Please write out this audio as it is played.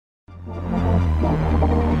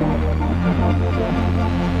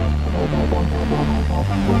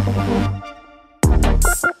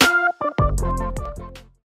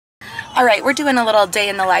All right, we're doing a little day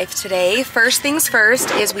in the life today. First things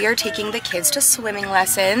first is we are taking the kids to swimming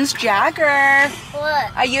lessons. Jagger,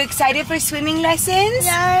 What? are you excited for swimming lessons?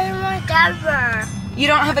 Yeah, my diaper. You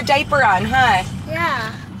don't have a diaper on, huh?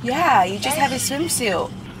 Yeah. Yeah, you just have a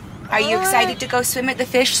swimsuit. Are you excited to go swim at the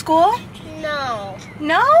fish school? No.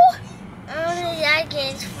 No? Only like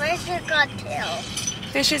it's first it got tail.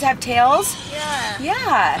 Fishes have tails? Yeah.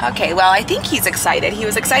 Yeah. Okay, well, I think he's excited. He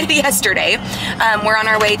was excited yesterday. We're on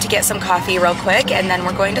our way to get some coffee real quick, and then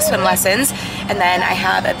we're going to swim lessons. And then I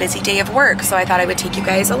have a busy day of work, so I thought I would take you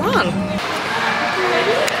guys along.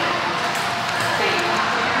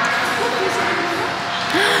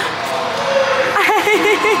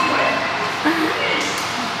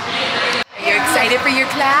 Are you excited for your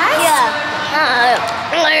class? Yeah.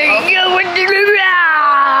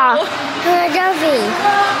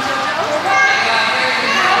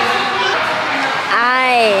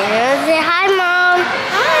 Say hi, Mom.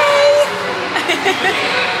 Hi.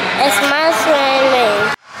 It's my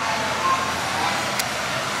swimming.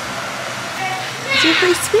 It's your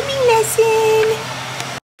first swimming lesson.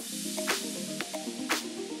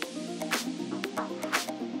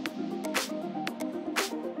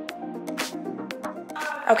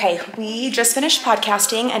 Okay, we just finished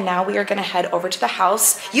podcasting and now we are gonna head over to the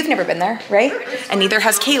house. You've never been there, right? And neither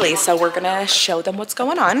has Kaylee, so we're gonna show them what's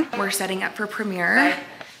going on. We're setting up for premiere.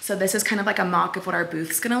 So this is kind of like a mock of what our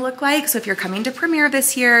booth's gonna look like. So if you're coming to premiere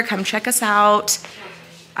this year, come check us out.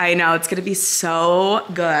 I know, it's gonna be so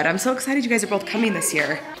good. I'm so excited you guys are both coming this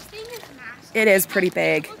year. It is pretty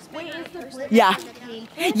big. Yeah.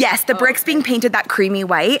 Yes, the brick's being painted that creamy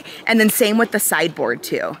white, and then same with the sideboard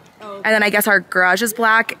too. And then I guess our garage is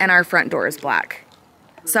black and our front door is black.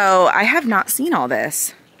 So I have not seen all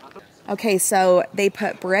this. Okay, so they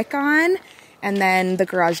put brick on and then the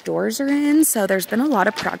garage doors are in. So there's been a lot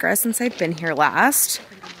of progress since I've been here last.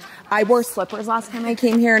 I wore slippers last time I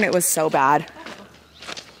came here and it was so bad.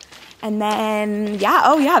 And then, yeah,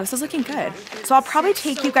 oh yeah, this is looking good. So I'll probably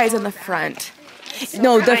take you guys in the front.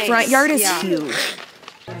 No, the front yard is huge.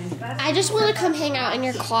 I just want to come hang out in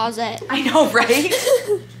your closet. I know, right?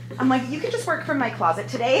 I'm like, you can just work from my closet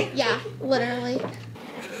today? Yeah, literally.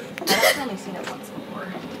 I've only seen it once before.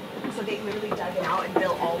 So they literally dug it out and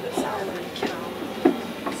built all this out.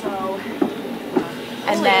 So,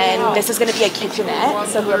 and then this is gonna be a kitchenette.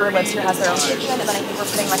 So whoever lives here has their own kitchen. And then I think we're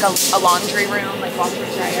putting like a laundry room, like washer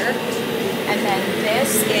and dryer. And then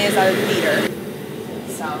this is our theater.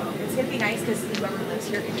 So it's gonna be nice because whoever lives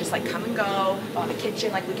here can just like come and go on the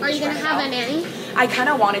kitchen. Like we can. Are you gonna have a nanny? I kind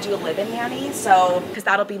of want to do a live-in nanny, so because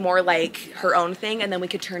that'll be more like her own thing, and then we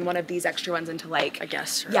could turn one of these extra ones into like a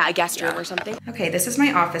guest room. Yeah, a guest room or something. Okay, this is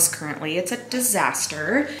my office currently. It's a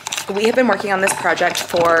disaster. We have been working on this project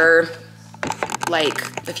for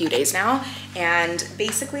like a few days now, and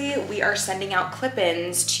basically we are sending out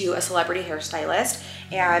clip-ins to a celebrity hairstylist,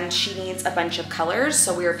 and she needs a bunch of colors,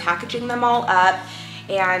 so we are packaging them all up.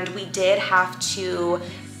 And we did have to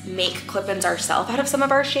make clip-ins ourselves out of some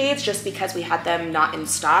of our shades just because we had them not in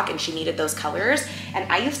stock and she needed those colors.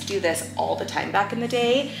 And I used to do this all the time back in the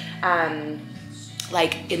day.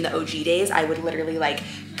 Like in the OG days, I would literally like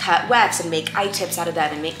cut wefts and make eye tips out of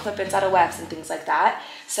them and make clip-ins out of wefts and things like that.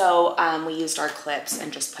 So we used our clips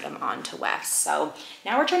and just put them onto wefts. So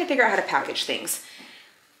now we're trying to figure out how to package things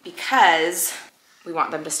because we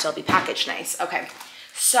want them to still be packaged nice. Okay,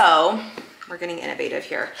 so we're getting innovative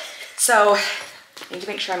here. So I need to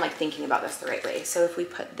make sure I'm like thinking about this the right way. So if we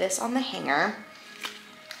put this on the hanger,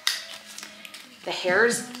 the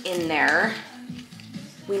hair's in there.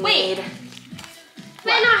 We Wait. made.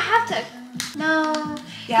 Might not have to. No.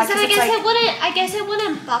 Yeah, because I guess it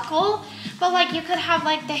wouldn't buckle, but like you could have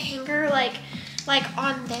like the hanger like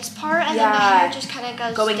on this part, and then the hair just kind of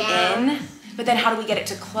goes going down. in. But then how do we get it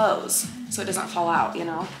to close so it doesn't fall out, you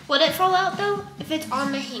know? Would it fall out though if it's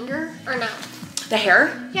on the hanger or no? The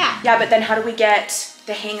hair? Yeah. Yeah, but then how do we get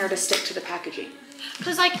the hanger to stick to the packaging?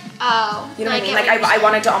 Cause like, oh. You know what I mean? Like I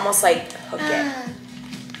wanted to almost like hook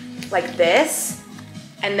it. Like this,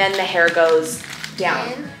 and then the hair goes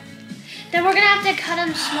down. Then we're gonna have to cut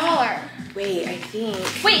them smaller. Wait, I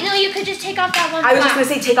think. Wait, no, you could just take off that one I was just gonna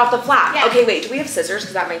say take off the flap. Yeah. Okay, wait, do we have scissors?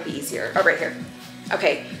 Because that might be easier. Oh, right here.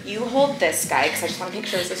 Okay, you hold this guy because I just want to make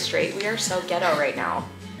sure this is straight. We are so ghetto right now.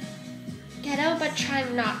 Ghetto, but try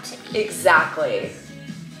not to be. Exactly.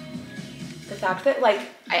 The fact that like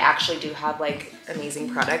I actually do have like amazing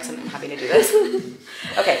products and I'm happy to do this.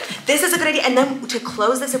 Okay, this is a good idea. And then to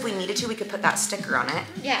close this, if we needed to, we could put that sticker on it.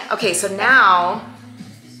 Yeah. Okay, so now,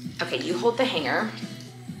 okay, you hold the hanger.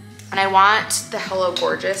 And I want the Hello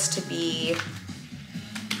Gorgeous to be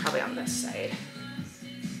probably on this side.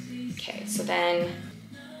 Okay, so then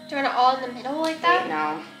Do you want it all in the middle like that? Wait,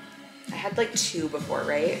 no. I had like 2 before,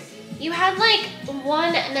 right? You had like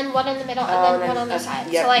 1 and then 1 in the middle and then 1 on the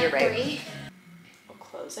side. Yep, so like you're right. 3. We'll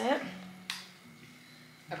close it.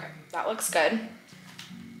 Okay, that looks good.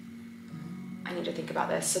 I need to think about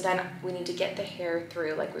this. So then we need to get the hair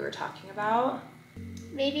through like we were talking about.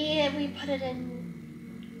 Maybe if we put it in.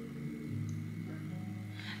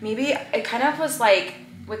 Maybe it kind of was like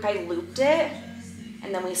if I looped it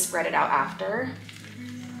and then we spread it out after.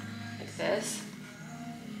 Like this.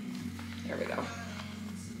 There we go.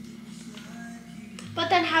 But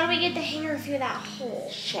then how do we get the hanger through that hole?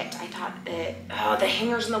 Shit, I thought it, oh, the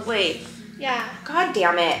hanger's in the way. Yeah. God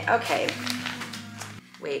damn it, okay.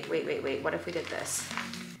 Wait, what if we did this?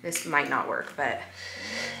 This might not work, but.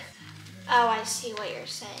 Oh, I see what you're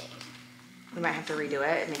saying. We might have to redo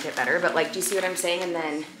it and make it better, but like, do you see what I'm saying? And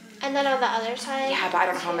then on the other side? Yeah, but I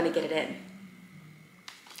don't know how I'm gonna get it in.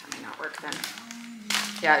 That might not work then.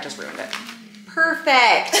 Yeah, it just ruined it.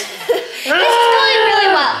 Perfect. This is going really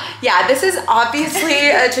well. Yeah, this is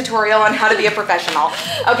obviously a tutorial on how to be a professional.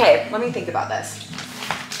 Okay, let me think about this.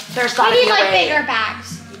 There's gotta be a way. We need like bigger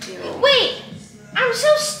bags. You do. Wait, I'm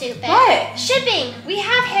so stupid. What? Shipping. We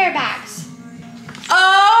have hair bags.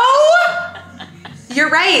 Oh! You're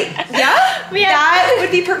right. Yeah? That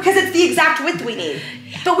would be because it's the exact width we need.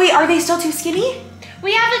 But wait, are they still too skinny?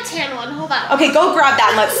 We have a tan one. Hold on. Okay, go grab that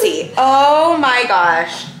and let's see. Oh my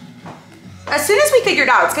gosh. As soon as we figure it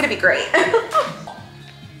out, it's gonna be great.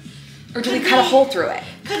 Or do we cut a hole through it?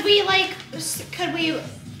 Could we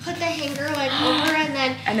put the hanger like over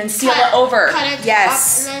and then seal it over? Cut it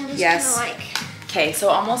yes. up and then just yes. kind of like. Okay, so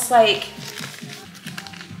almost like.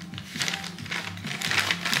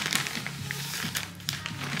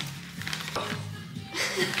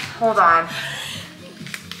 Hold on.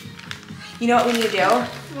 You know what we need to do?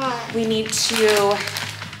 What? We need to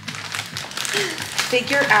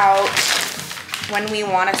figure out when we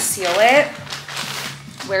want to seal it,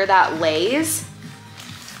 where that lays,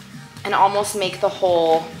 and almost make the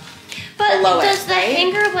hole below it. But does the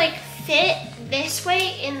hanger like fit this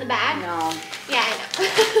way in the bag? No. Yeah, I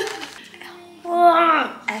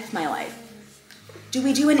know. F my life. Do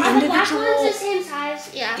we do an Are individual? the black ones the same size?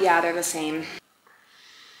 Yeah. Yeah, they're the same.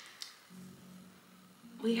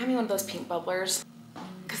 Will you have me one of those pink bubblers?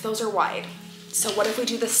 Because those are wide. So what if we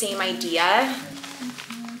do the same idea?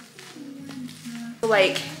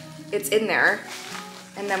 Like, it's in there,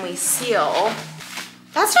 and then we seal.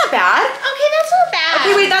 That's not bad. Okay, that's not bad.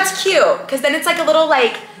 Okay, wait, that's cute. Because then it's like a little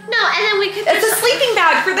like. No, and then we could. It's a sleeping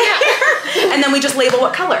bag for the hair. And then we just label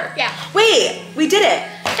what color. Yeah. Wait, we did it.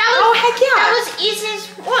 Oh, heck yeah. That was the easiest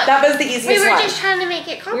one. That was the easiest one. We were just trying to make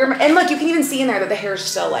it complicated. And look, you can even see in there that the hair is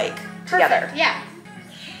still like together. Perfect, yeah.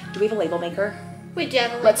 Do we have a label maker? We do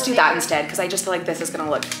have a label Let's do that maker. instead, because I just feel like this is gonna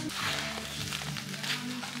look.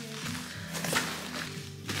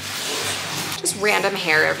 Just random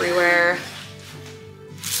hair everywhere.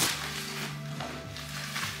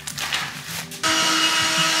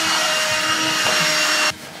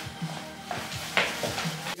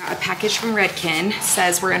 Got a package from Redken.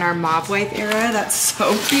 Says we're in our mauve wipe era. That's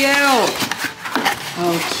so cute.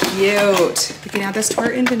 Oh, cute. We can add this to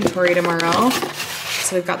our inventory tomorrow.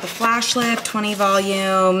 So we've got the Flash Lift 20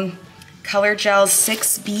 volume, Color Gels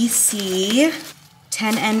 6BC,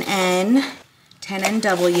 10NN,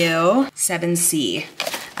 10NW, 7C.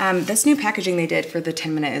 This new packaging they did for the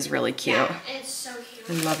 10-minute is really cute. Yeah, it's so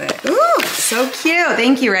cute. I love it. Ooh, so cute.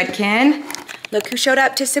 Thank you, Redken. Look who showed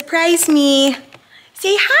up to surprise me.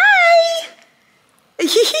 Say hi.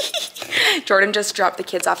 Jordan just dropped the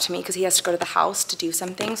kids off to me because he has to go to the house to do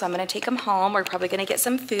something. So I'm gonna take him home. We're probably gonna get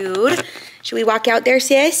some food. Should we walk out there,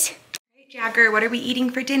 sis? Hey, Jagger, what are we eating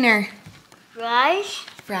for dinner? Fries?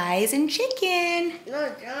 Fries and chicken. No, I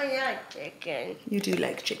don't like chicken. You do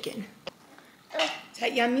like chicken. Is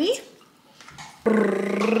that yummy?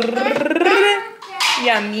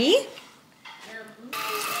 Yummy.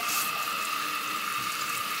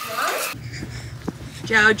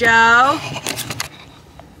 Jojo.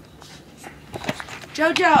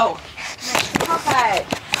 Jojo. Papa.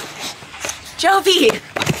 Jovi.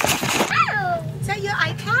 Is that your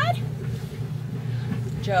iPad?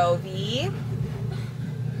 Jovi.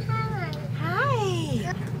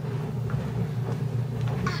 Hi.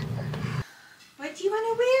 What do you want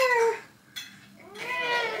to wear?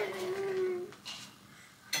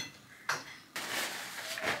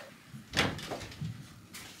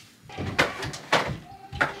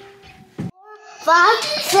 Five,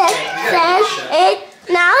 6, 7, 8,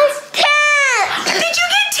 9, 10! Did you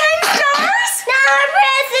get 10 stars? Now I'm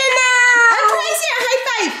pressing now! A present! High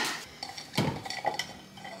five!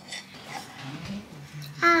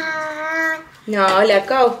 No, let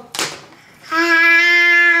go.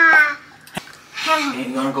 Hey,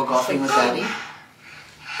 you wanna go golfing with Daddy?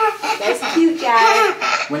 That's cute, Jag.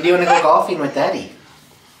 When do you wanna go golfing with Daddy?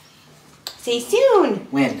 Say soon.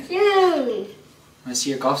 When? Soon. Wanna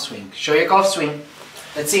see your golf swing? Show your golf swing.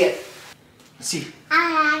 Let's see it. Let's see.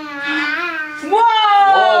 Whoa!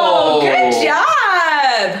 Whoa. Good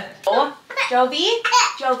job. Jovi.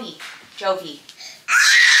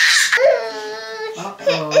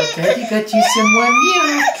 Uh-oh, Daddy got you some more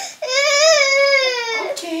milk.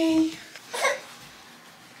 Okay.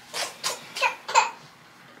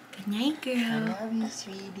 Good night, girl. I love you,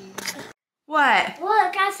 sweetie. What?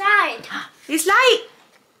 Look outside. It's light.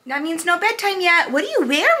 That means no bedtime yet. What are you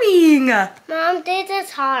wearing? Mom, this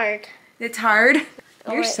is hard. It's hard.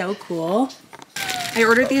 You're wait. so cool. I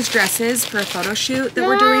ordered these dresses for a photo shoot that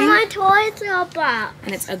we're Mom, doing. my toys are box.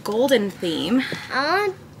 And it's a golden theme. I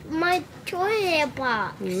want my toy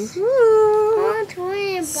box. I Woohoo. want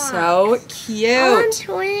toy box. So I cute. want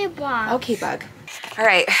toy box. Okay, bug. All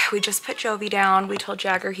right, we just put Jovi down. We told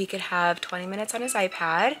Jagger he could have 20 minutes on his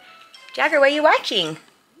iPad. Jagger, what are you watching?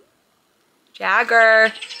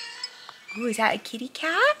 Jagger. Ooh, is that a kitty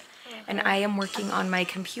cat? And I am working on my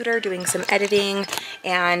computer doing some editing,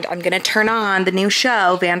 and I'm gonna turn on the new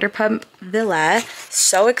show, Vanderpump Villa.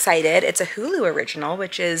 So excited. It's a Hulu original,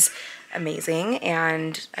 which is amazing,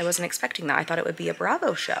 and I wasn't expecting that. I thought it would be a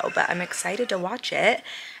Bravo show, but I'm excited to watch it.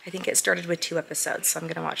 I think it started with 2 episodes, so I'm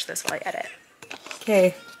gonna watch this while I edit.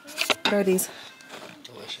 Okay, what are these?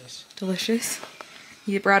 Delicious. Delicious.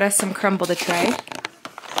 You brought us some crumble to try.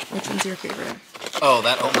 Which one's your favorite? Oh,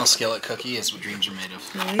 that oatmeal skillet cookie is what dreams are made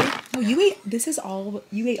of. Really? Oh, you ate, this is all,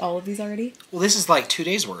 you ate all of these already? Well, this is like 2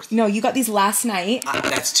 days worth. No, you got these last night.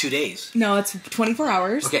 That's 2 days. No, it's 24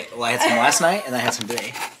 hours. Okay, well, I had some last night and I had some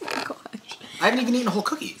today. Oh my gosh. I haven't even eaten a whole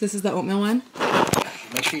cookie. This is the oatmeal one?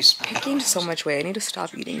 Make sure you I gained so much weight. I need to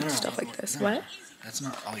stop eating stuff like this. No. What? That's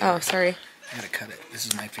not all you Oh, sorry. I gotta cut it. This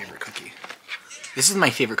is my favorite cookie. This is my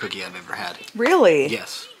favorite cookie I've ever had. Really?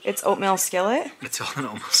 Yes. It's oatmeal skillet? It's an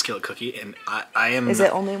oatmeal skillet cookie, and I am... Is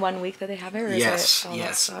it only 1 week that they have it? Or Yes, is it,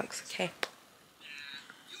 yes. That sucks. Okay.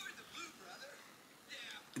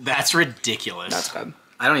 That's ridiculous. That's good.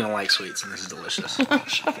 I don't even like sweets, and this is delicious.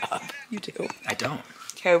 Shut up. You do. I don't.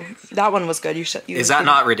 Okay, that one was good. You Is that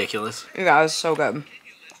not ridiculous? Yeah, it was so good.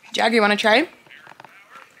 Jag, you want to try?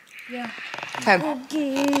 Yeah. Okay.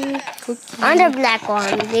 Cookie. On the black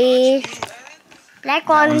one, please. Black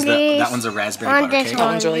one, please. That one's a raspberry On butter this cake. That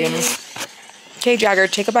one's really yummy. Okay, Jagger,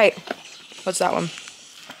 take a bite. What's that one?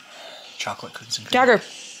 Chocolate cookies and cream.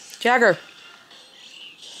 Jagger.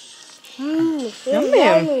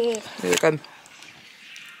 Yummy. These are good.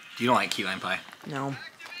 You don't like key lime pie? No.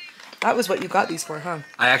 That was what you got these for, huh?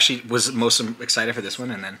 I actually was most excited for this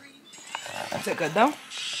one, and then... Is it good, though?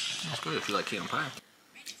 It's good if you like key lime pie.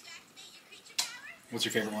 What's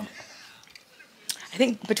your favorite one? I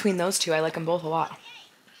think between those two, I like them both a lot.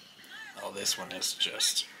 Oh, this one is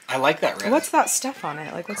just... I like that red. What's that stuff on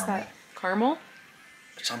it? Like, what's that? Caramel?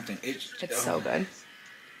 Something. It's so good.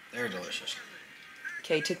 They're delicious.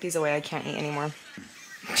 Okay, take these away. I can't eat anymore.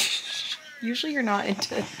 Usually you're not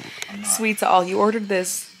into sweets at all. You ordered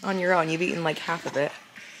this on your own. You've eaten like half of it.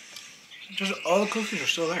 Just all the cookies are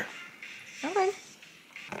still there. Okay.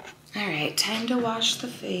 All right, time to wash the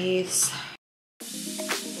face.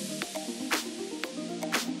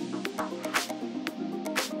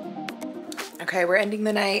 Okay, we're ending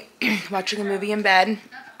the night watching a movie in bed.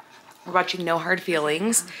 We're watching No Hard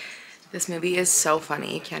Feelings. This movie is so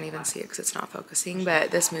funny. You can't even see it because it's not focusing,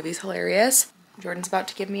 but this movie's hilarious. Jordan's about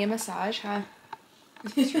to give me a massage, huh?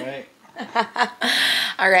 That's right.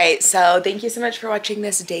 All right, so thank you so much for watching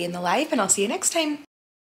this day in the life, and I'll see you next time.